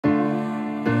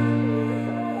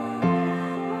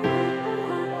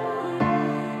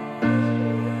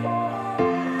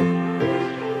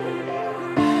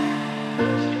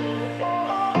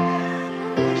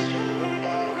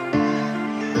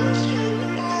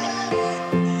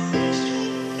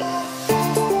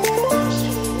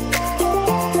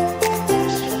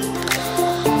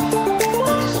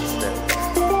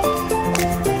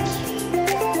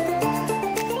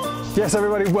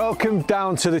Welcome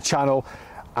down to the channel,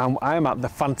 and I am at the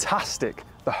fantastic,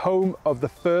 the home of the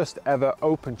first ever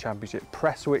Open Championship,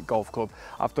 Prestwick Golf Club.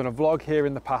 I've done a vlog here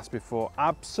in the past before.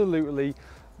 Absolutely,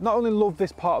 not only love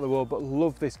this part of the world, but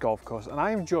love this golf course. And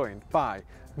I am joined by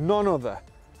none other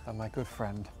than my good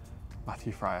friend,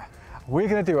 Matthew Fryer. We're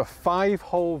gonna do a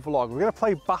 5-hole vlog. We're gonna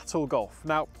play battle golf.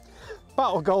 Now,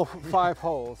 battle golf, 5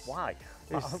 holes. Why?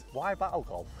 Why battle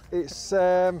golf? Well,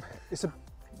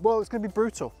 it's gonna be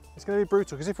brutal. It's gonna be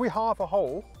brutal, because if we halve a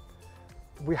hole,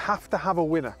 we have to have a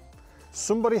winner.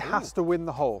 Somebody has to win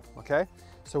the hole, okay?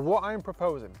 So what I'm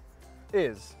proposing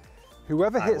is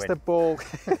whoever hits the ball,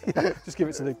 just give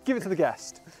it to the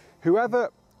guest.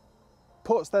 Whoever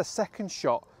puts their second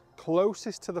shot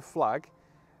closest to the flag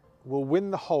will win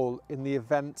the hole in the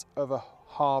event of a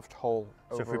halved hole.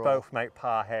 So if we both make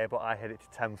par here, but I hit it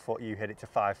to 10 foot, you hit it to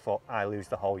 5 foot, I lose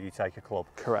the hole, you take a club.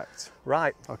 Correct.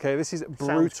 Right. Okay, this is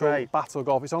brutal battle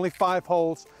golf. It's only 5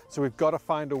 holes, so we've got to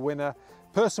find a winner.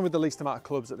 Person with the least amount of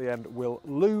clubs at the end will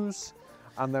lose,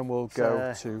 and then we'll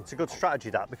go to... It's a good strategy,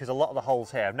 that, because a lot of the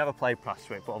holes here, I've never played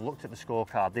Prestwick, but I've looked at the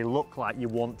scorecard, they look like you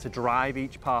want to drive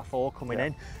each par 4 coming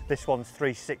in. This one's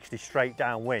 360 straight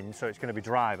downwind, so it's going to be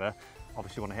driver.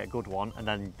 Obviously you want to hit a good one, and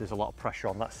then there's a lot of pressure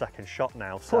on that second shot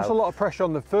now. Plus a lot of pressure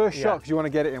on the first shot because you want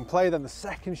to get it in play, then the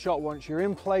second shot once you're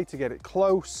in play to get it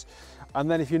close,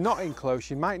 and then if you're not in close,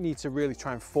 you might need to really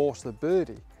try and force the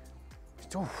birdie.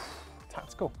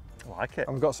 Tactical. I like it.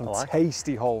 And we've got some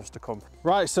tasty holes to come.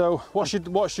 Right, so what's you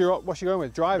going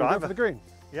with? Driver. Going for the green?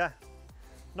 Yeah.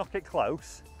 Knock it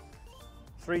close.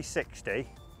 360.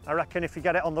 I reckon if you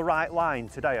get it on the right line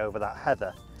today over that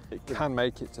heather, it can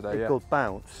make it today. A good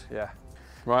bounce. Yeah.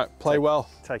 Right, play well.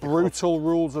 Brutal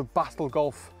rules of battle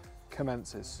golf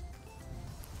commences.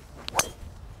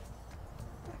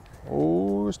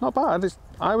 Oh, it's not bad.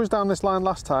 I was down this line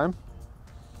last time.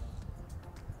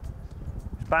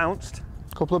 It's bounced.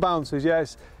 Couple of bounces, yeah.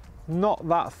 It's not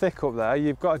that thick up there.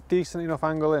 You've got a decent enough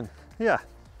angle in. Yeah.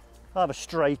 I'll have a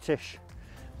straightish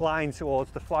line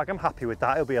towards the flag. I'm happy with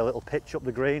that. It'll be a little pitch up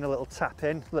the green, a little tap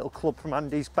in, a little club from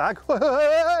Andy's bag.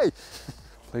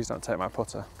 Please don't take my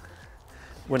putter.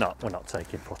 We're not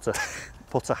taking putter.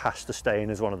 Putter has to stay in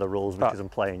as one of the rules because I'm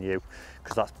playing you,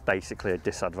 because that's basically a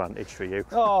disadvantage for you.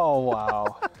 Oh,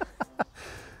 wow.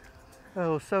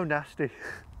 Oh, so nasty.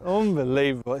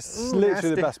 Unbelievable. It's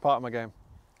literally the best part of my game.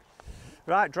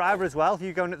 Right, driver as well.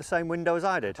 You going at the same window as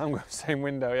I did? I'm going the same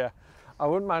window, yeah. I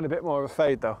wouldn't mind a bit more of a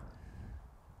fade though.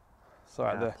 So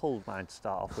I pulled mine to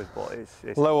start off with, but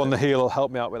it's low on the heel will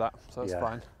help me out with that, so that's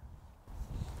fine.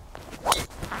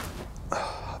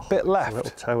 A bit left. A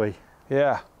little toey.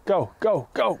 Yeah. Go, go,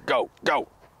 go, go, go.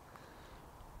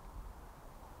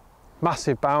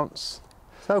 Massive bounce.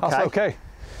 It's okay. That's okay.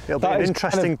 It'll be an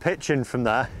interesting pitch in from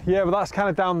there. Yeah, but that's kind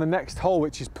of down the next hole,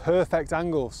 which is perfect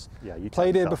angles. Yeah, you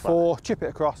played here before, chip it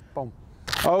across, boom.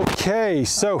 Okay,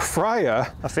 so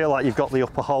Fryer. I feel like you've got the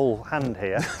upper hole hand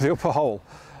here. The upper hole.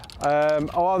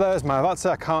 Oh, there's my, that's it,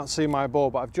 I can't see my ball,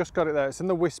 but I've just got it there. It's in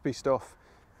the wispy stuff.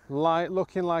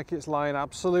 Looking like it's lying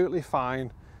absolutely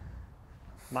fine.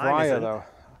 Fryer though.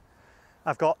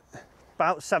 I've got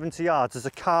about 70 yards. There's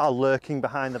a car lurking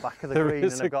behind the back of the green,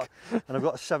 and I've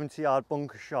got a 70-yard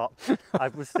bunker shot. I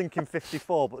was thinking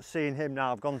 54, but seeing him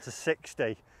now, I've gone to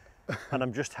 60, and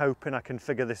I'm just hoping I can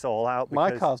figure this all out.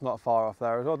 My car's not far off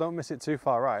there as well. Don't miss it too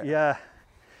far right. Yeah.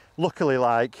 Luckily,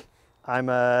 like, I'm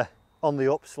on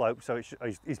the upslope, so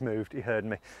he's moved. He heard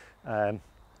me.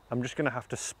 I'm just going to have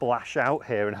to splash out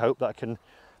here and hope that I can.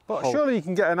 But surely you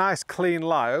can get a nice clean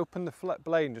lie, open the flat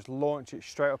blade and just launch it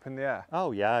straight up in the air.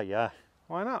 Oh yeah, yeah.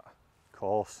 Why not? Of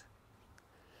course.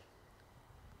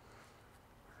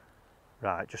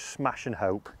 Right, just smash and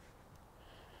hope.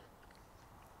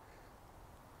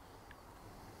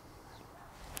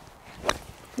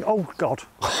 Oh God.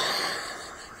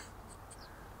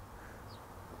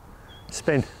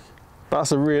 Spin.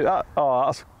 That's a real,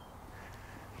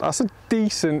 that's a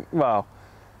decent, well,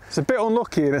 it's a bit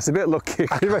unlucky and it's a bit lucky.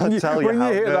 I can't tell you how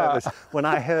nervous. When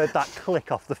I heard that click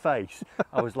off the face,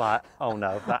 I was like, oh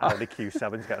no, that Audi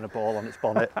Q7's getting a ball on its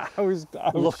bonnet. I was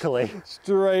luckily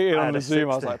straight in on the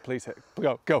zoom. I was like, please hit,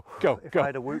 go, go, go, if go. I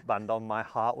had a whoop band on, my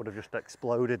heart would have just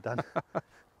exploded then.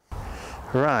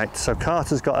 Right, so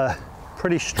Carter's got a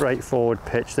pretty straightforward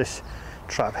pitch. This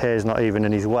trap here is not even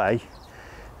in his way.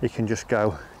 He can just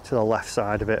go to the left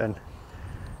side of it and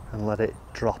let it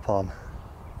drop on.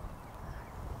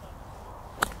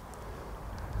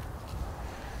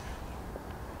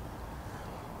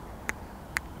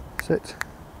 Sit.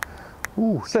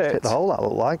 Ooh, sit. Hit the hole, that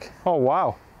looked like. Oh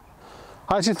wow.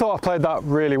 I actually thought I played that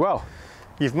really well.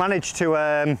 You've managed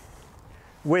to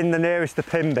win the nearest the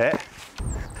pin bit.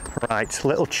 Right,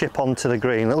 little chip onto the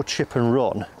green, little chip and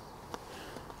run.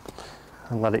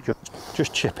 And let it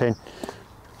just chip in.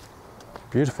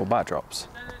 Beautiful backdrops.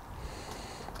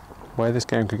 Where this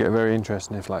game could get very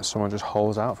interesting if like someone just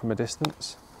holes out from a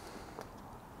distance.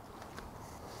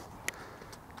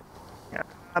 Yeah,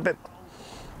 a bit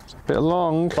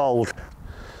long. bold.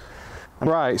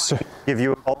 Right, so Give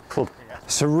you a golf club here.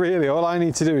 So really all I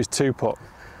need to do is 2-putt.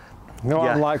 You know what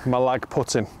Yeah. I'm like with my lag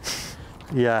putting.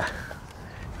 Yeah,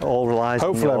 it all relies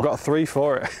Hopefully on I've got 3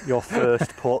 for it. your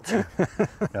first putt.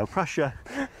 No pressure.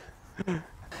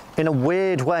 In a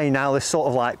weird way now this sort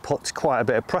of like puts quite a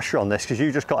bit of pressure on this because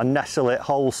you just got to nestle it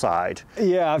whole side.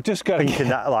 Yeah, I've just got to Thinking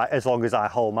that like as long as I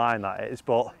hole mine that is,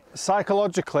 but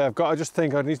psychologically I've got to just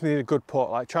think I need a good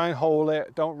putt. Like try and hole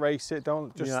it, don't race it,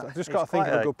 don't just yeah, I've just got to think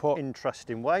quite of a good putt.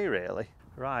 Interesting way really.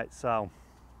 Right, so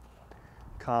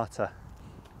Carter,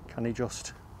 can he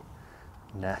just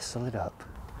nestle it up?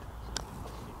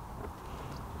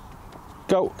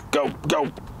 Go, go, go.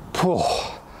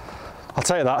 Oh, I'll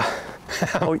tell you that.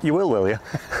 Oh, you will you?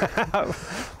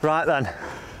 Right then,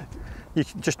 you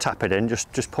can just tap it in.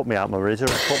 Just put me out my riser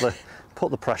and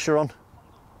put the pressure on.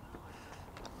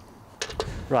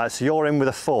 Right, so you're in with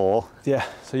a 4. Yeah,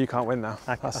 so you can't win now.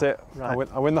 That's it. Right.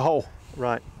 I win the hole.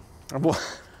 Right, I've won,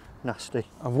 nasty.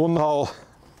 I've won the hole.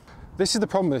 This is the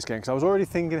problem with this game because I was already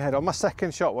thinking ahead. On my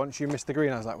second shot, once you missed the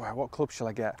green, I was like, wow, what club shall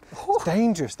I get? It's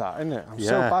dangerous that, isn't it? I'm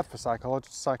so Yeah. bad for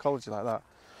psychology like that.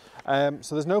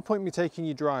 So there's no point in me taking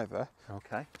your driver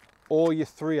Okay. or your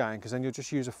 3-iron because then you'll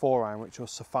just use a 4-iron, which will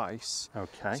suffice.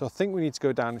 Okay. So I think we need to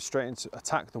go down and straight into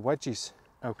attack the wedges.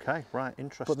 Okay, right,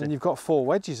 interesting. But then you've got 4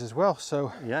 wedges as well.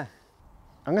 So yeah.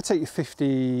 I'm going to take you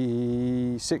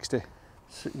 50, 60.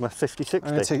 My 50-60. I'm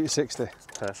going to take you 60.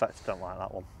 Perfect, don't like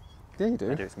that one. Yeah, you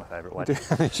do. I do, it's my favourite wedge.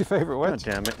 It's your favourite wedge.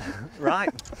 God damn it. Right,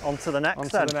 on to the next On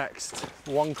then. to the next.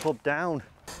 1 club down.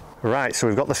 Right, so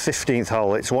we've got the 15th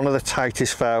hole. It's one of the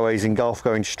tightest fairways in golf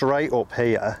going straight up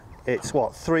here. It's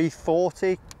what,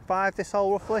 345 this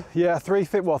hole roughly? Yeah,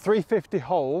 350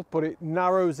 hole, but it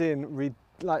narrows in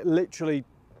like literally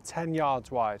 10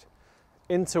 yards wide.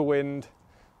 Into wind,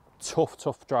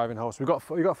 tough driving hole. So you got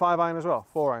 5-iron as well?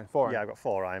 4-iron, 4-iron. Yeah, I've got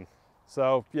 4-iron.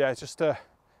 So yeah, it's just I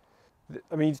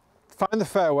mean, find the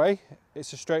fairway,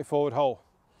 it's a straightforward hole.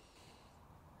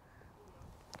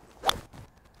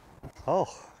 Oh,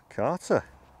 Carter.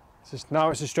 Now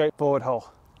it's a straightforward hole.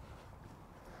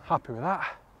 Happy with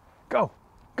that. Go,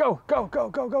 go, go, go,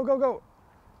 go, go, go, go.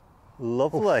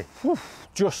 Lovely. Oof,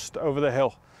 just over the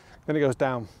hill. Then it goes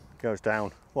down. Goes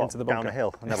down. What, into the bunker. down a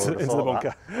hill? I never would have Into the thought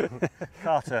bunker. that.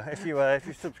 Carter, if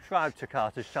you subscribe to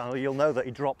Carter's channel, you'll know that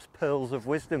he drops pearls of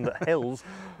wisdom that hills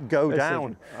go Listen,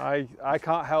 down. I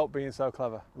can't help being so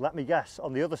clever. Let me guess,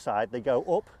 on the other side they go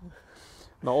up,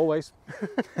 Not always.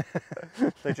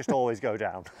 they just always go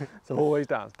down. It's always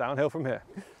down. It's downhill from here.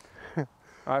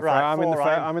 All right, Right,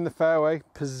 I'm in the fairway.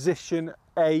 Position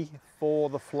A for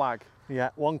the flag. Yeah,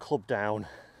 1 club down.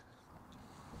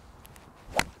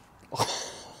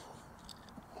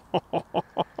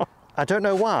 I don't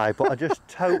know why, but I just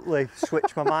totally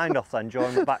switched my mind off then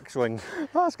during the backswing.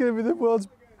 That's going to be the world's.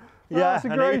 Yeah, that's a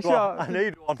great shot. I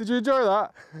need one. Did you enjoy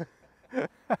that?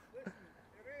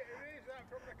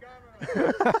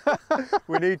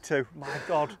 We need to. My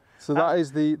God. So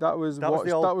that was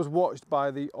old- watched by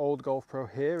the old golf pro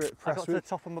here at I got to the Prestwick.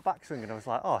 top of my backswing and I was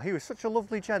like, oh, he was such a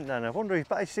lovely gent then. I wonder,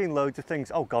 he's seen loads of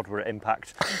things. Oh God, we're at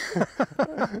impact.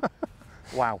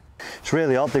 Wow. It's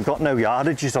really odd, they've got no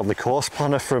yardages on the course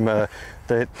planner from,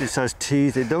 it says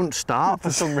tees, they don't start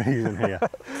for some reason here.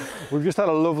 We've just had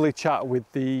a lovely chat with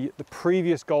the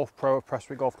previous golf pro at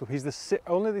Prestwick Golf Club. He's the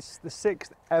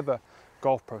 6th ever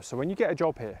golf pro. So when you get a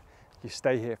job here, you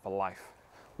stay here for life.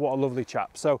 What a lovely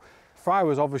chap. So Fry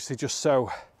was obviously just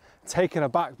so taken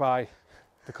aback by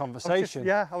the conversation.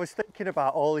 I was thinking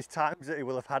about all these times that he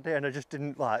will have had here and I just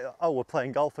didn't like, oh, we're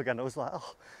playing golf again. I was like,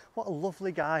 oh, what a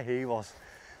lovely guy he was.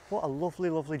 What a lovely,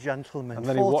 lovely gentleman. And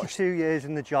then 42 years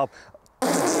in the job.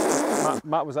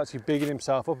 Matt was actually bigging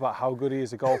himself up about how good he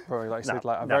is a golf pro. Like he said,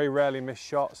 I very rarely miss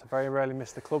shots, I very rarely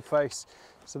miss the club face.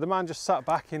 So the man just sat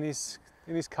back in his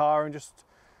car and just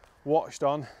watched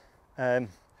on.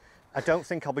 I don't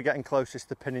think I'll be getting closest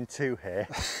to pinning 2 here.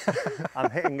 I'm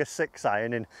hitting a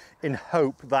 6-iron in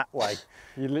hope that way.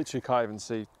 You literally can't even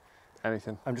see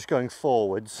anything. I'm just going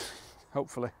forwards.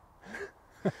 Hopefully.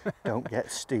 Don't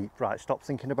get steep. Right, stop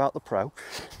thinking about the pro.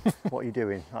 What are you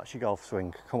doing? That's your golf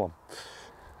swing. Come on.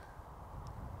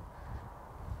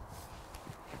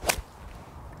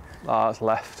 Ah, it's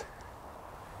left.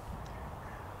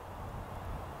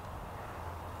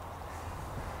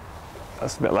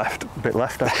 That's a bit left. A bit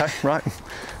left, okay, right.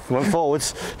 Went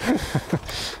forwards.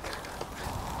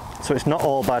 So it's not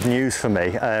all bad news for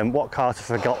me. What Carter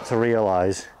forgot to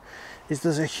realise is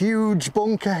there's a huge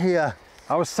bunker here.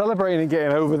 I was celebrating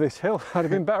getting over this hill. I'd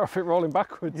have been better off it rolling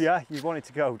backwards. Yeah, you wanted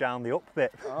to go down the up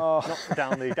bit, not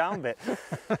down the down bit.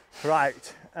 Right,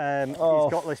 he's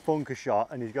got this bunker shot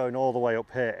and he's going all the way up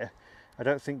here. I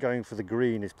don't think going for the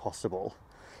green is possible.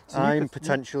 So I'm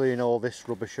potentially in all this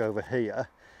rubbish over here.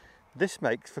 This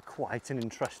makes for quite an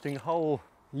interesting hole.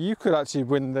 You could actually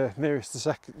win the nearest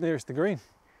the green.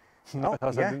 No, I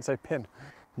yeah. didn't say pin.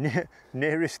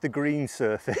 Nearest the green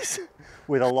surface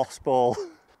with a lost ball.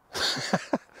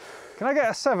 Can I get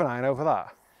a 7-iron over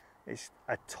that? It's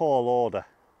a tall order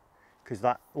because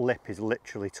that lip is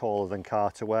literally taller than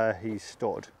Carter where he's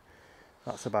stood.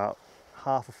 That's about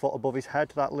half a foot above his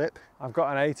head, that lip. I've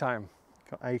got an 8-iron.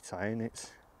 Got 8-iron.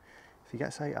 If he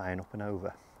gets 8-iron up and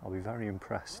over, I'll be very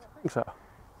impressed. I think so.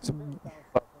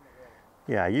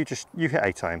 Yeah, you hit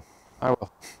 8-iron. I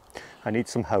will. I need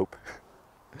some hope.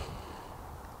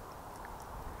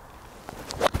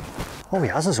 Oh, he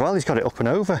has as well. He's got it up and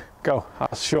over. Go.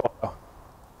 That's short.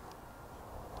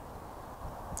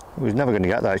 He was never going to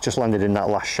get that. It's just landed in that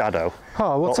last shadow.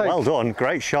 Oh, Well done.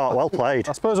 Great shot. Well played.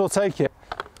 I suppose we'll take it.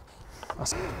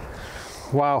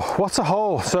 Wow, what a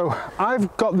hole. So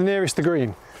I've got the nearest the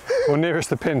green, or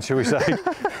nearest the pin, shall we say,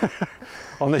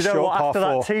 on this short par 4.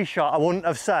 After that tee shot, I wouldn't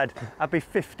have said I'd be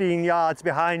 15 yards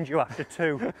behind you after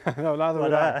 2. No, neither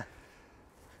would I.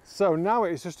 So now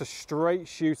it's just a straight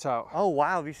shootout. Oh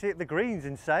wow, you see it, the green's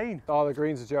insane. Oh, the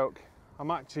green's a joke. I'm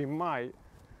actually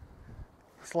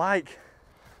It's like...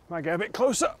 Might get a bit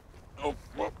closer.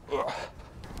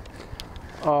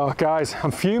 Oh guys,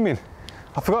 I'm fuming.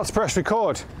 I forgot to press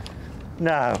record.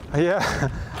 No. Yeah,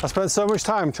 I spent so much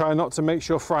time trying not to make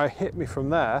sure Fry hit me from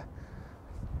there,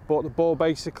 but the ball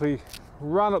basically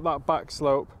ran up that back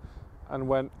slope and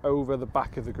went over the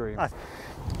back of the green.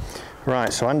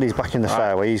 Right, so Andy's back in the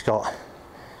fairway. He's got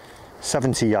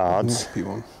 70 yards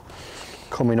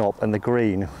coming up and the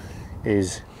green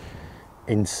is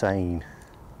insane.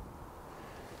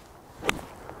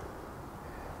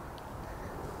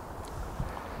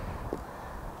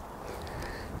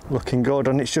 Looking good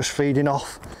and it's just feeding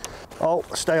off. Oh,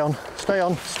 stay on, stay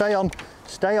on, stay on,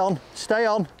 stay on, stay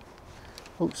on.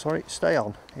 Oh, sorry, stay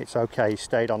on. It's okay,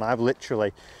 stayed on. I've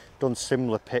literally done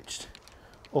similar pitched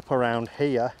up around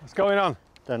here. What's going on?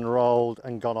 Then rolled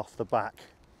and gone off the back.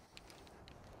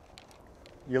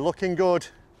 You're looking good.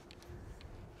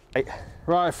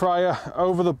 Right, Fryer,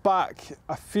 over the back.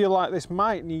 I feel like this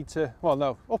might need to, well,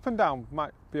 no, up and down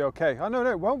might be okay. Oh, no,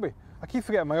 it won't be. I keep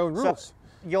forgetting my own rules. So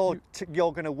you're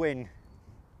going to win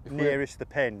nearest the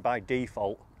pin by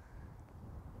default.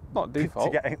 Not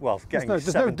default.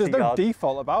 There's no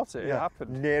default about it. Yeah. It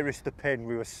happened. Nearest the pin,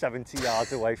 we were 70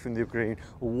 yards away from the green.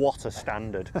 What a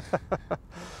standard.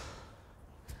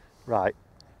 Right,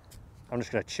 I'm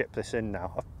just going to chip this in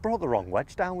now. I've brought the wrong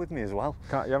wedge down with me as well.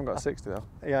 You haven't got 60 though.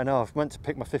 Yeah, no, I've meant to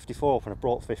pick my 54 up and I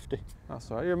brought 50.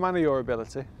 That's all right. You're a man of your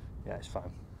ability. Yeah, it's fine.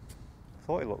 I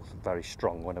thought it looked very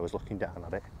strong when I was looking down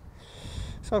at it.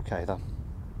 It's okay then.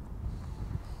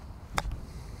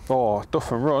 Oh,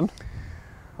 duff and run.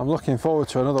 I'm looking forward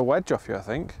to another wedge off you, I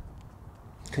think.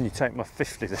 Can you take my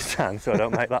 50 this time so I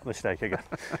don't make that mistake again?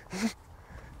 Is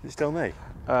it still me?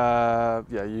 Yeah,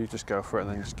 you just go for it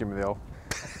and then just give me the old.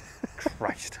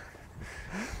 Christ.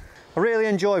 I really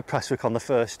enjoyed Prestwick on the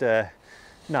first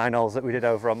 9 holes that we did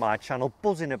over on my channel.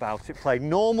 Buzzing about it, played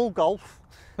normal golf.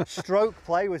 Stroke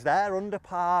play was there, under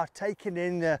par, taking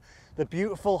in the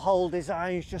beautiful hole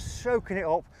designs, just soaking it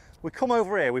up. We come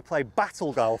over here, we play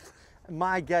battle golf.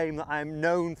 My game that I'm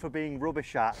known for being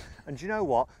rubbish at, and do you know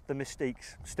what, the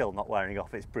mystique's still not wearing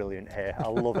off. It's brilliant here. I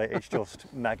love it. It's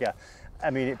just mega. I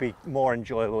mean, it'd be more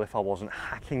enjoyable if I wasn't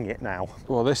hacking it now.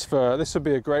 Well, this would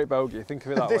be a great bogey. Think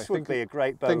of it that way. This would be a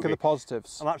great bogey. Think of the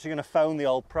positives. I'm actually going to phone the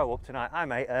old pro up tonight. Hi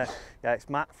mate, yeah, it's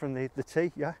Matt from the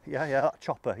tee. Yeah, that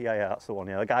chopper. Yeah, that's the one.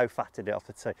 Yeah, the guy who fatted it off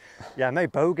the tee. Yeah,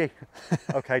 mate, bogey.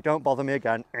 Okay, don't bother me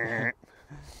again.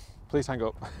 Please hang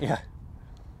up. Yeah.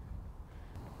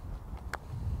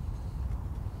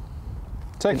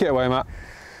 Take it away, Matt.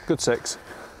 Good 6.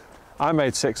 I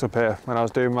made 6 up here when I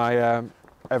was doing my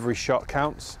every shot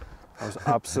counts. I was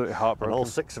absolutely heartbroken. And all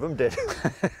 6 of them did.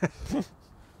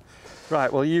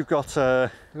 Right, well you've got...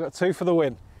 We've got 2 for the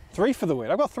win. 3 for the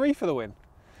win. I've got 3 for the win.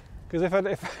 Because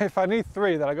if I need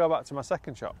 3, then I go back to my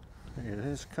second shot. It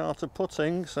is Carter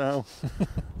putting, so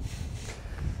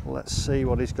let's see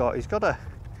what he's got. He's got a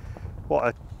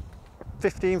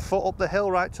 15 foot up the hill,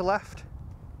 right to left.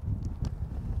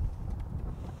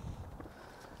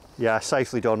 Yeah,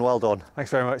 safely done, well done.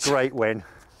 Thanks very much. Great win,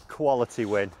 quality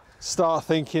win. Start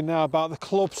thinking now about the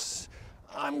clubs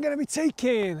I'm going to be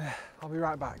taking. I'll be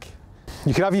right back.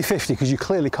 You can have your 50 because you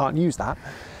clearly can't use that.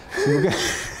 So we're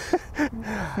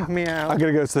gonna... Meow. I'm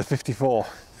going to go to the 54.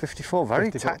 54, very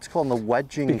 54. tactical on the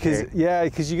wedging Because here. yeah,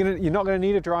 because you're not going to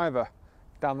need a driver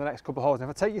down the next couple of holes. And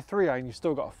if I take your 3 iron, you've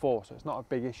still got a 4, so it's not a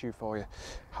big issue for you.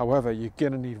 However, you're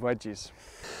going to need wedges.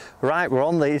 Right, we're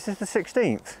on the, is this the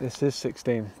 16th? This is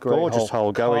 16. Great Gorgeous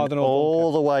hole going Cardinal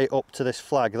all bunker. the way up to this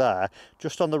flag there.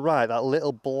 Just on the right, that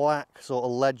little black sort of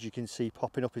ledge you can see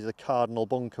popping up is the Cardinal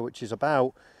bunker, which is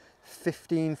about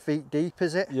 15 feet deep,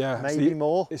 is it? Yeah, maybe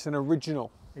more. It's an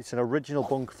original. It's an original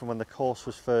bunker from when the course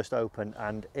was first opened,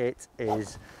 and it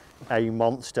is a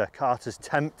monster. Carter's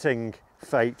tempting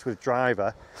fate with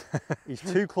driver. He's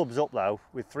 2 clubs up though,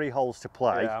 with 3 holes to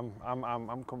play. Yeah,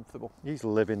 I'm comfortable. He's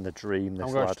living the dream,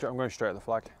 this lad. I'm going straight at the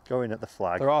flag. Going at the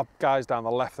flag. There are guys down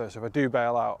the left though, so if I do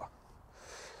bail out.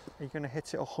 Are you going to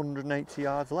hit it 180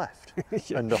 yards left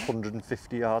and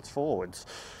 150 yards forwards?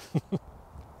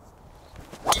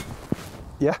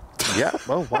 Yeah. Yeah.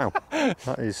 Oh wow.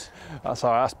 That's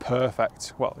all right, that's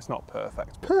perfect. Well, it's not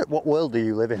perfect. what world do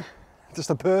you live in? Just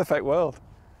a perfect world.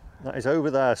 That is over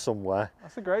there somewhere.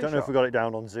 That's a great shot. Don't know if we got it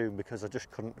down on Zoom because I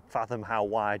just couldn't fathom how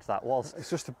wide that was.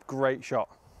 It's just a great shot.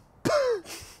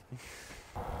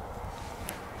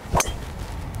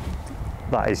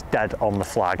 That is dead on the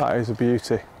flag. That is a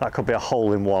beauty. That could be a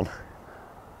hole in one.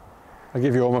 I'll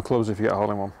give you all my clubs if you get a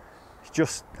hole in one. It's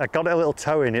just, I got it a little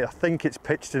toe in it. I think it's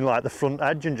pitched in like the front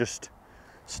edge and just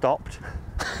stopped.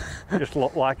 Just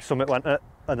looked like something went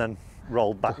and then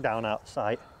rolled back down out of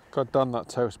sight. God damn that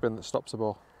toe spin that stops the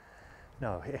ball.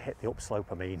 No, it hit the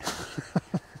upslope, I mean.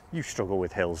 You struggle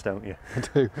with hills, don't you? I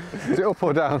do. Is it up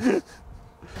or down?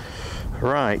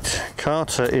 Right,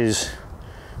 Carter is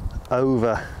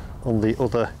over on the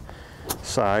other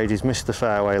side. He's missed the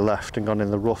fairway left and gone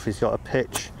in the rough. He's got a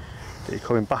pitch that he's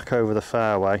coming back over the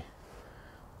fairway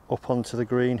up onto the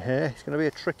green here. It's going to be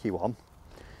a tricky one.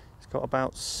 It's got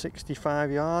about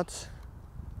 65 yards.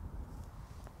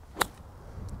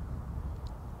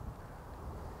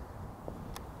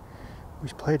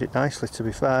 He's played it nicely, to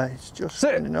be fair. It's just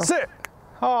sit.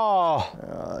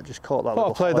 Oh, I just caught that.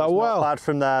 I played that well. Not bad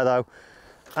from there though.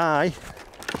 I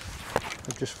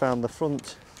have just found the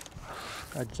front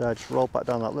edge there, just rolled back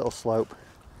down that little slope,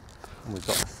 and we've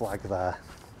got the flag there.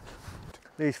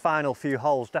 These final few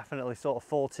holes definitely sort of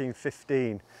 14,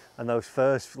 15, and those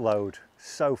first load,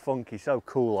 so funky, so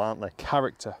cool, aren't they?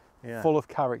 Character. Yeah. Full of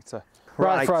character.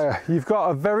 Right, Fryer, you've got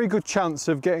a very good chance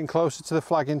of getting closer to the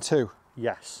flag in 2.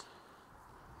 Yes,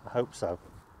 I hope so.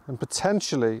 And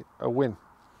potentially a win.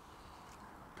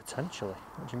 Potentially?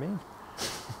 What do you mean?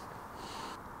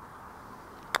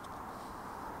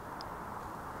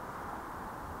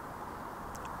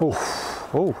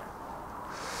 Oh.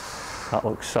 That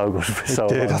looks so good for so It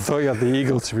did. long. I thought you had the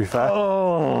eagle, to be fair.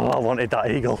 Oh, I wanted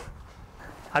that eagle.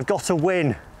 I've got to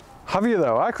win. Have you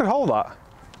though? I could hold that.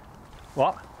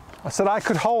 What? I said I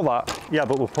could hold that. Yeah,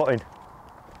 but we're putting.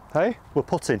 Hey? We're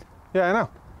putting. Yeah, I know.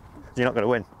 You're not going to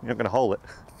win. You're not going to hold it.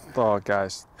 Oh,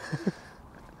 guys.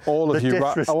 All of The you,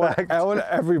 disrespect. I want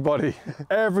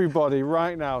everybody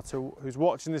right now who's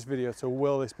watching this video to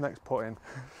will this next putt in.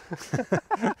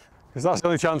 Because that's the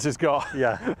only chance it's got.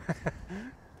 Yeah.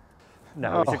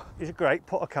 No, he's a great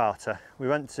putter, Carter. We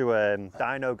went to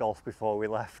Dino Golf before we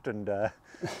left, and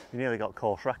he nearly got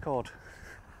course record.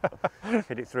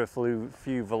 Hit it through a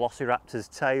few velociraptors'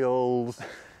 tails,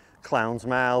 clown's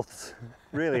mouths,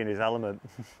 really in his element.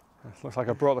 Looks like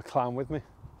I brought the clown with me.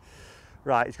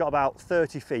 Right, it's got about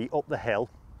 30 feet up the hill.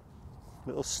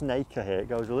 Little snaker here. It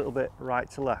goes a little bit right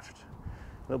to left. A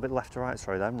little bit left to right,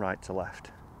 sorry, then right to left.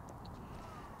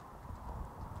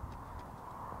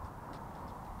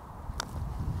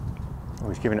 Oh,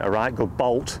 he's giving it a right good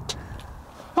bolt.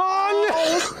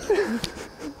 Oh,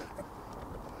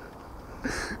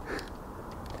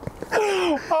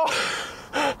 no!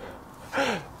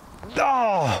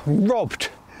 Oh, robbed.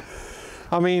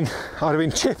 I mean, I'd have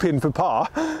been chipping for par.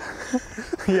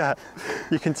 Yeah,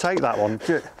 you can take that one.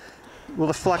 Will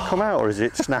the flag come out or is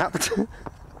it snapped?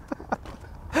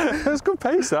 That's good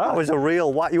pace, that. That was a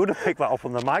real whack. You would have picked that up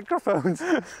on the microphones.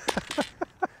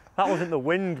 That wasn't the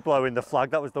wind blowing the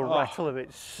flag, that was the rattle of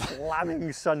it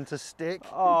slamming centre stick.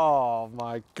 Oh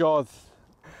my God.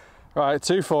 Right,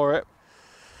 2 for it.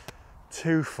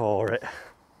 2 for it.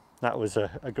 That was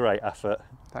a great effort.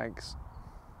 Thanks.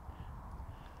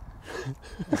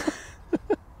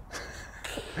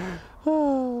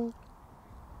 Well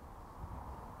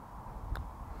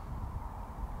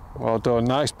done,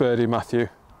 nice birdie, Matthew.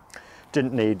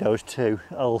 Didn't need those 2.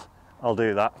 I'll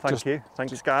do that. Thank you.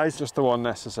 Thanks, guys. Just the one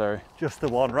necessary. Just the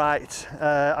one, right.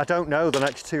 I don't know the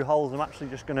next 2 holes. I'm actually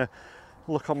just going to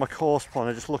look on my course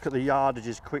planner, just look at the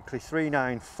yardages quickly.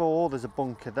 394, there's a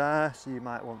bunker there, so you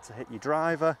might want to hit your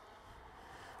driver.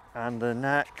 And the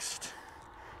next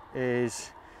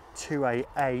is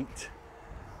 288.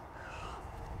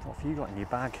 What have you got in your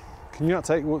bag? Can you not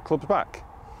take clubs back?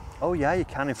 Oh yeah, you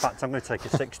can. In fact, I'm going to take a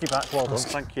 60 back. Well done,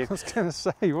 thank you. I was going to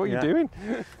say, what are you doing?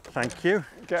 Thank you.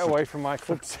 Get away from my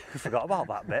clubs. Forgot about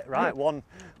that bit. Right,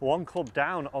 one club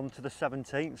down onto the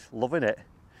 17th. Loving it.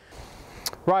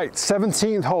 Right,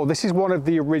 17th hole. This is one of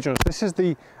the originals. This is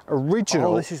the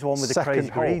original. Oh, this is the one with the crazy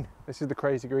green. This is the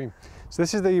crazy green. So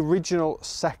this is the original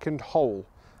second hole,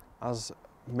 as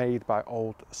made by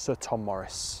old Sir Tom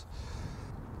Morris.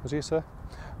 Was he a sir?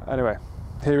 Anyway,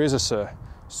 here is a sir,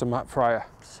 Sir Matt Fryer.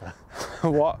 Sir.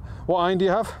 What iron do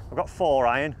you have? I've got 4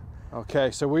 iron.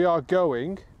 Okay, so we are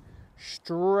going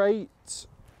straight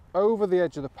over the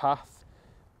edge of the path.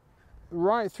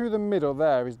 Right through the middle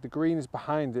there is the green is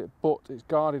behind it, but it's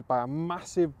guarded by a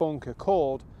massive bunker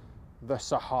called the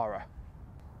Sahara.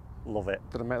 Love it.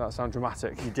 Did I make that sound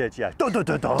dramatic? You did, yeah. Dun, dun,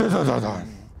 dun, dun. Dun, dun, dun,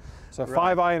 dun. So right.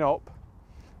 5 iron up,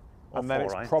 and then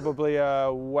it's iron. probably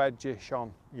a wedge-ish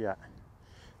on. Yeah.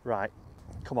 Right,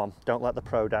 come on, don't let the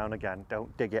pro down again.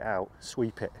 Don't dig it out,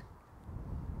 sweep it.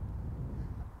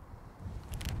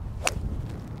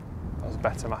 That was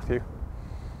better, Matthew.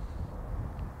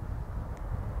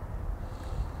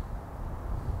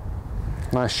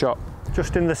 Nice shot.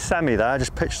 Just in the semi there,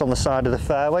 just pitched on the side of the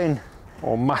fairway. And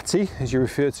or Matty, as you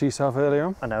referred to yourself earlier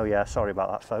on. I know, yeah, sorry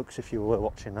about that, folks, if you were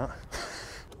watching that.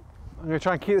 I'm going to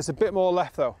try and keep this a bit more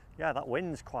left, though. Yeah, that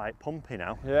wind's quite pumpy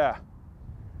now. Yeah.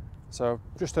 So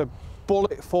just a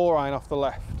bullet 4 iron off the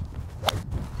left.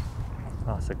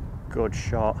 That's a good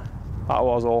shot. That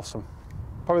was awesome.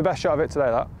 Probably the best shot of it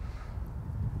today, that.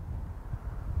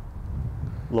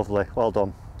 Lovely, well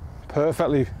done.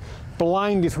 Perfectly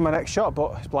blinded for my next shot,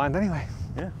 but it's blind anyway.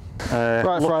 Yeah.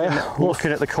 Right, Fryer.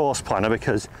 Looking at the course planner,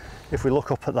 because if we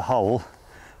look up at the hole,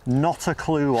 not a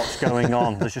clue what's going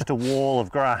on. There's just a wall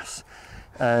of grass.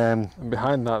 And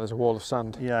behind that there's a wall of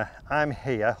sand. Yeah, I'm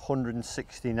here,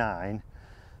 169,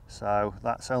 so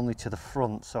that's only to the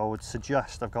front, so I would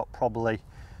suggest I've got probably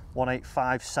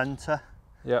 185 centre.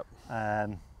 Yep.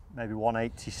 Maybe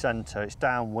 180 centre. It's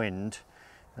downwind,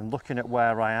 and looking at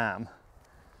where I am,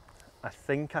 I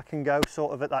think I can go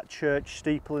sort of at that church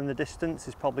steeple in the distance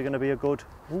is probably going to be a good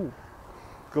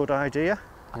idea.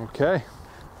 Okay.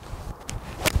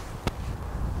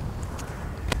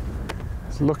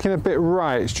 It's looking a bit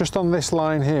right. It's just on this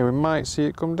line here. We might see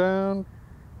it come down.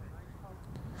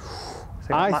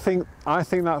 I think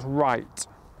that's right.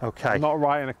 Okay. Not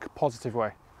right in a positive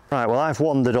way. Right, well, I've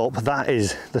wandered up. That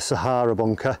is the Sahara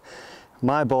bunker.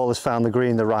 My ball has found the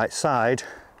green the right side,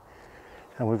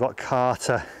 and we've got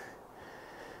Carter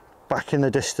back in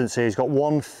the distance here. He's got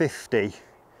 150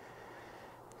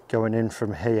 going in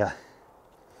from here.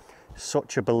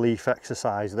 Such a belief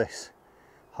exercise, this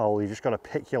hole. You just got to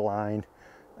pick your line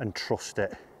and trust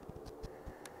it.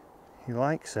 He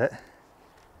likes it.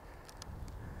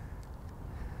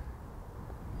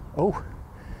 Oh,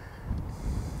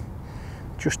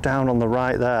 just down on the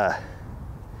right there.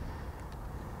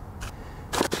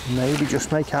 Maybe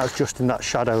just make out it's just in that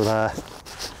shadow there.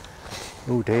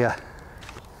 Oh dear.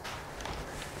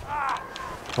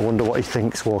 I wonder what he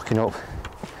thinks walking up.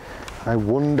 I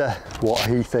wonder what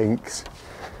he thinks.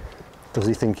 Does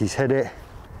he think he's hit it?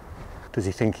 Does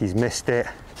he think he's missed it?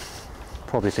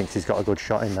 Probably thinks he's got a good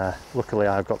shot in there. Luckily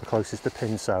I've got the closest to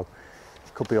pin, so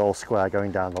it could be all square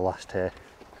going down the last here.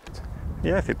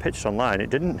 Yeah, if it pitched online, it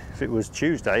didn't. If it was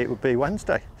Tuesday, it would be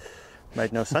Wednesday.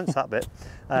 Made no sense, that bit.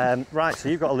 Right, so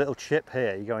you've got a little chip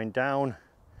here. You're going down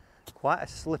quite a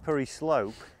slippery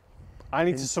slope. I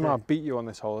need to somehow beat you on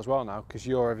this hole as well now, because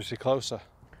you're obviously closer.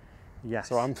 Yes.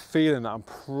 So I'm feeling that I'm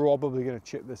probably going to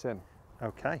chip this in.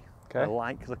 Okay. Okay. I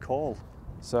like the call.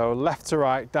 So left to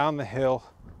right, down the hill.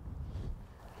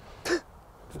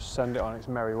 Just send it on its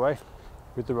merry way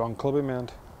with the wrong club in my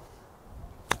hand.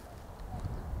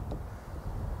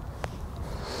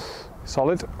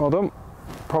 Solid, well done.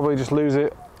 Probably just lose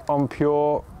it on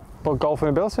pure golfing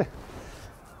ability.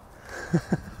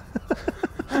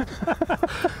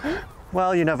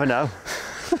 Well, you never know.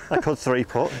 I could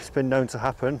 3-putt. It's been known to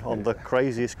happen on the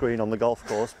craziest green on the golf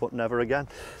course, but never again.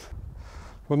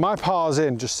 Well, my par's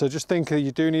in, so just think that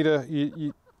you do need a.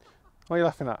 What are you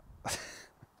laughing at?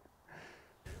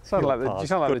 You sound like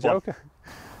the Joker.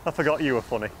 I forgot you were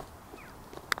funny.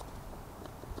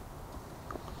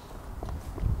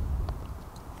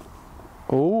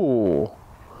 Ooh.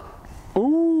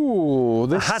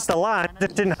 Ooh. I had the line,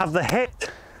 just didn't have the hit.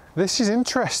 This is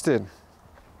interesting.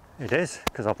 It is,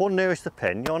 because I've won nearest the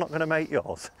pin, you're not going to make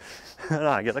yours. And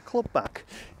I get the club back.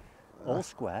 All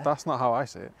square. That's not how I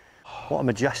see it. What a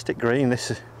majestic green. This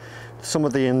is some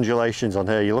of the undulations on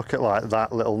here. You look at like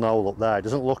that little knoll up there, it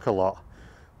doesn't look a lot.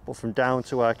 But from down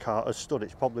to where Carter's stood,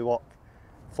 it's probably what,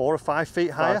 4 or 5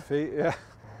 feet higher? 5 feet, yeah.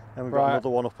 And we've got another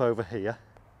one up over here.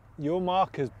 Your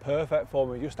marker's perfect for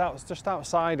me, just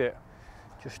outside it.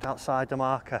 Just outside the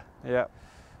marker. Yeah.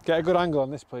 Get a good angle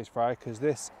on this, please, Fry, because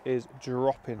this is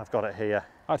dropping. I've got it here.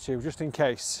 Actually, just in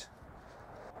case.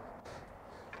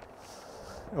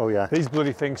 Oh yeah. These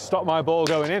bloody things stop my ball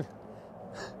going in.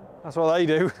 That's what they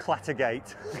do.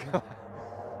 Clattergate.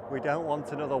 We don't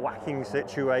want another whacking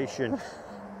situation.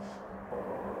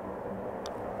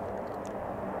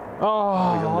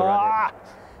 Oh,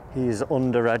 he's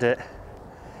underread it.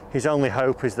 His only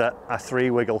hope is that I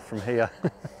 3-wiggle from here.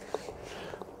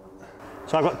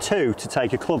 So I've got 2 to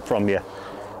take a club from you.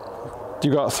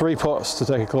 You got 3 putts to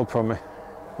take a club from me.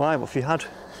 Why? What have you had?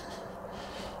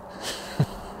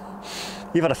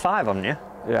 You've had a 5, haven't you?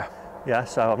 Yeah. Yeah,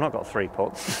 so I've not got 3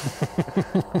 putts.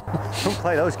 Don't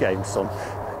play those games, son.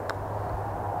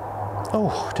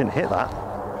 Oh, didn't hit that.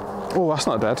 Oh, that's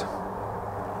not dead.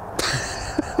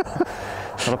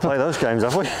 Gotta play those games,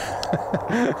 have we?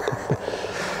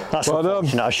 That's well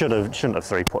unfortunate. I shouldn't have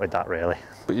 3-putted that really.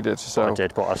 But you did, so. I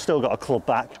did, but I've still got a club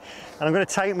back. And I'm going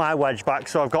to take my wedge back,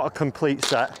 so I've got a complete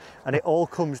set. And it all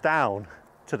comes down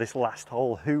to this last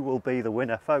hole. Who will be the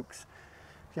winner, folks?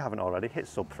 If you haven't already, hit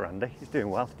sub for Andy. He's doing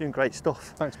well, doing great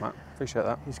stuff. Thanks, Matt. Appreciate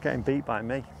that. He's getting beat by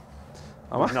me.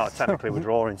 Am I? No, technically we're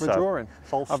drawing. We're drawing.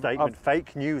 False statement,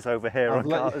 fake news over here on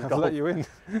Carter's Golf. I've let you in.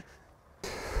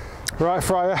 Right,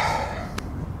 Fryer.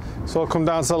 So I'll come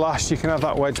down to the last. You can have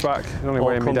that wedge back. It's only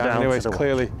weighing me down anyway. It's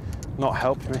clearly not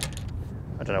helped me.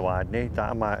 I don't know why I'd need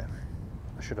that. I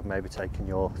should have maybe taken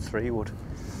your 3-wood.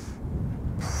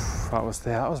 That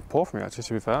was poor for me actually,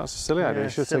 to be fair. That's a silly idea. You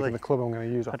should have taken the club I'm going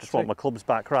to use. I just want my clubs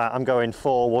back. Right, I'm going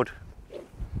forward.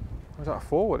 Was that a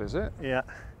forward, is it? Yeah.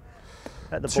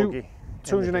 At the buggy.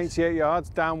 288 yards,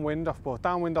 downwind off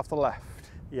the left.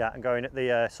 Yeah, I'm going at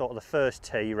the sort of the first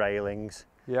tee railings.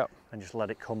 Yep. And just let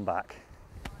it come back.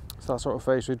 So that's sort of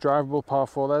face with drivable par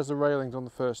 4. There's the railings on the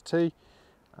first tee,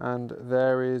 and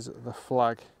there is the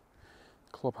flag.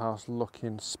 Clubhouse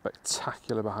looking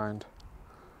spectacular behind.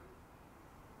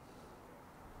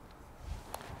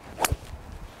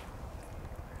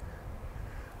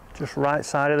 Just right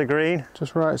side of the green?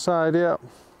 Just right side, yeah.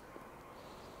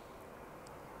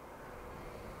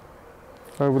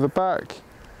 Over the back.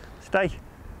 Stay,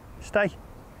 stay.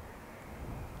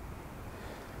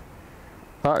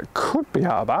 That could be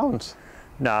out of bounds.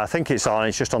 No, I think it's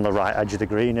just on the right edge of the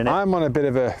green, isn't it? I'm on a bit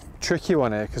of a tricky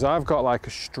one here because I've got like a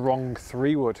strong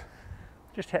 3-wood.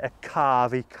 Just hit a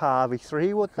carvy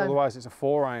 3-wood then. Otherwise it's a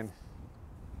 4-iron.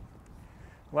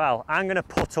 Well, I'm going to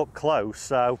put up close,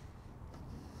 so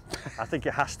I think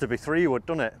it has to be 3-wood,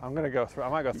 doesn't it? I'm going to go through. I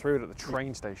might go through it at the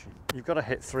train station. You've got to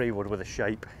hit 3-wood with a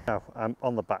shape. No, I'm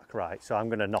on the back right, so I'm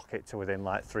going to knock it to within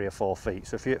like 3 or 4 feet.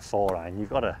 So if you hit 4-iron, you've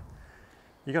got to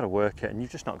work it, and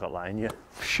you've just not got that in you.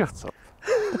 Shut up.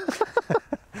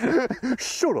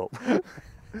 Shut up.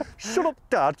 Shut up,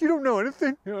 Dad. You don't know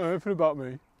anything. You don't know anything about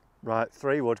me. Right,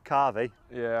 3-wood, carvy.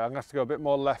 Yeah, I'm going to have to go a bit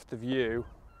more left of you.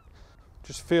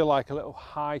 Just feel like a little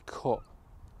high cut.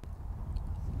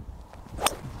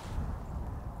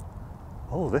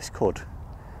 Oh, this,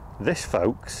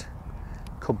 folks,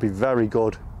 could be very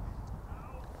good.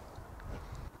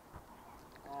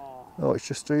 Oh, it's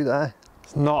just through there.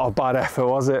 It's not a bad effort,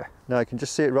 was it? No, I can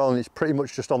just see it rolling. It's pretty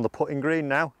much just on the putting green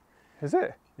now. Is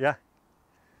it? Yeah.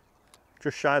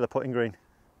 Just shy of the putting green.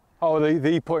 Oh,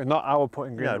 the putting, not our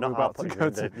putting green. No, not our putting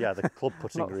green. The club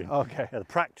putting green. Okay. Yeah, the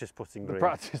practice putting green. The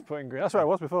practice putting green. That's where I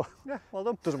was before. Yeah, well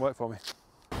done. Doesn't work for me.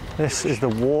 This is the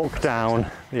walk down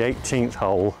the 18th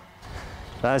hole.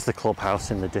 There's the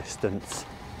clubhouse in the distance.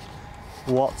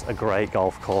 What a great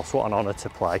golf course. What an honour to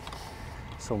play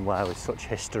somewhere with such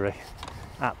history.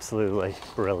 Absolutely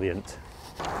brilliant.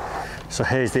 So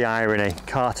here's the irony.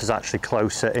 Carter's actually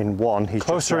closer in 1. He's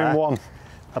closer in 1.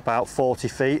 About 40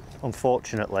 feet,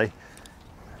 unfortunately.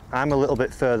 I'm a little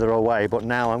bit further away, but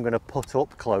now I'm going to put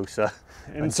up closer.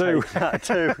 In 2.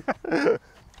 2.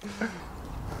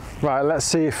 Right, let's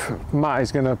see if Matt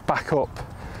is going to back up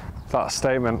that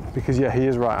statement, because yeah, he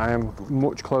is right. I am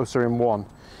much closer in 1.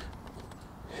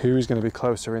 Who's going to be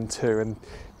closer in 2? And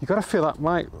you've got to feel that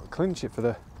might clinch it for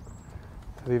the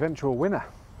eventual winner.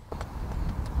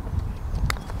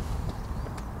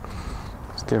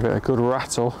 Let's give it a good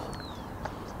rattle.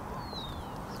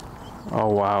 Oh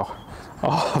wow.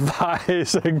 Oh, that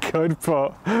is a good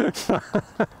putt.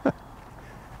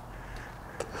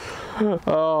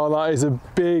 Oh, that is a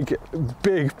big,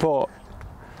 big putt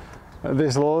at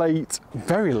this late,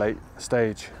 very late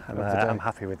stage of the day. I'm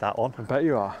happy with that one. I bet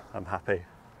you are. I'm happy.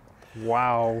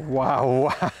 Wow,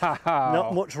 wow, wow.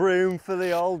 Not much room for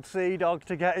the old Sea Dog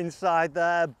to get inside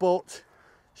there, but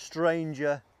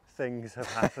stranger things have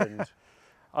happened.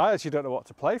 I actually don't know what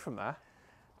to play from there.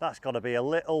 That's got to be a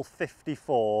little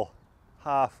 54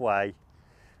 halfway.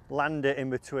 Land it in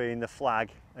between the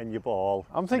flag and your ball.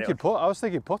 I was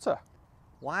thinking putter.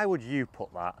 Why would you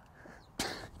put that?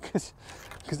 Because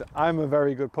I'm a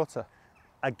very good putter.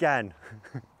 Again.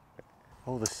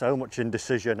 Oh, there's so much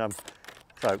indecision,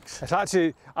 folks. It's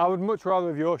actually, I would much rather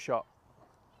have your shot.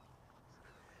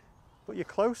 But you're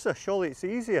closer, surely it's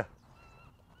easier.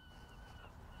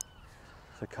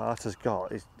 So Carter's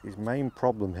got his main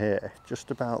problem here,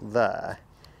 just about there.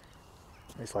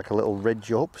 It's like a little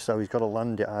ridge up, so he's got to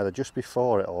land it either just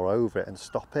before it or over it and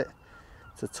stop it.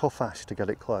 It's a tough ask to get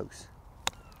it close.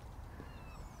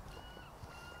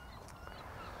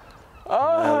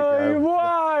 Oh,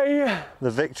 why? The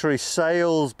victory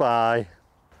sails by.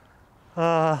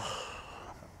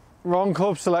 Wrong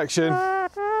club selection.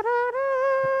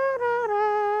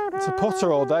 It's a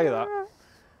putter all day, that.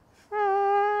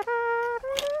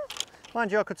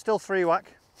 Mind you, I could still three whack.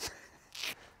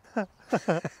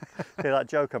 See that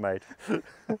joke I made?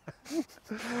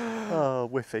 Oh,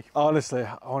 whiffy. Honestly,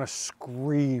 I want to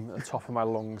scream at the top of my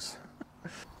lungs.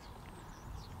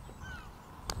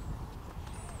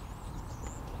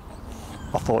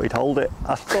 I thought he'd hold it.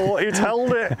 I thought he'd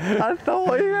held it. I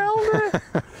thought he held it.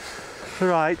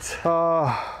 Right.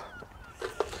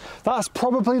 That's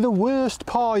probably the worst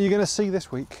par you're going to see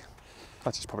this week.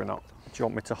 Actually, probably not. Do you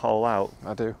want me to hole out?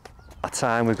 I do. That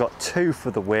time we've got 2 for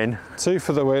the win. 2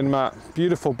 for the win, Matt.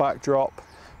 Beautiful backdrop.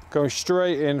 Going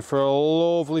straight in for a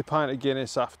lovely pint of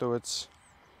Guinness afterwards.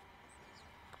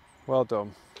 Well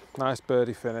done. Nice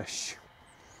birdie finish.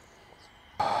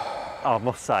 I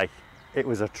must say, it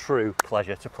was a true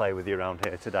pleasure to play with you around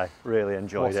here today. Really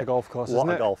enjoyed it. What a golf course, isn't it?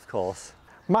 What a golf course.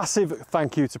 Massive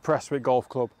thank you to Prestwick Golf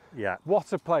Club. Yeah.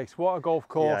 What a place, what a golf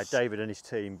course. Yeah, David and his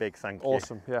team, big thank you.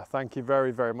 Awesome, yeah, thank you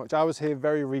very, very much. I was here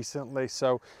very recently,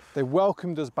 so they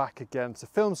welcomed us back again to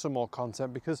film some more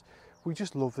content because we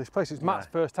just love this place. It's Matt's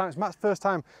first time. It's Matt's first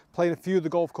time playing a few of the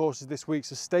golf courses this week,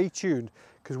 so stay tuned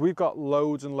because we've got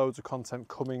loads and loads of content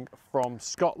coming from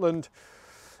Scotland.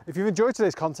 If you've enjoyed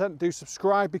today's content, do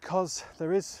subscribe because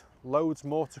there is loads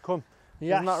more to come.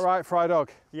 Yes. Isn't that right, Fry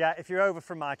Dog? Yeah, if you're over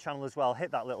from my channel as well,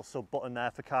 hit that little sub button there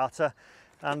for Carter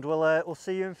and we'll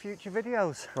see you in future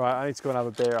videos. Right, I need to go and have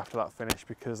a beer after that finish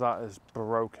because that has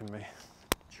broken me.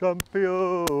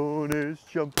 Championes,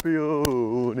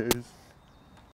 championes.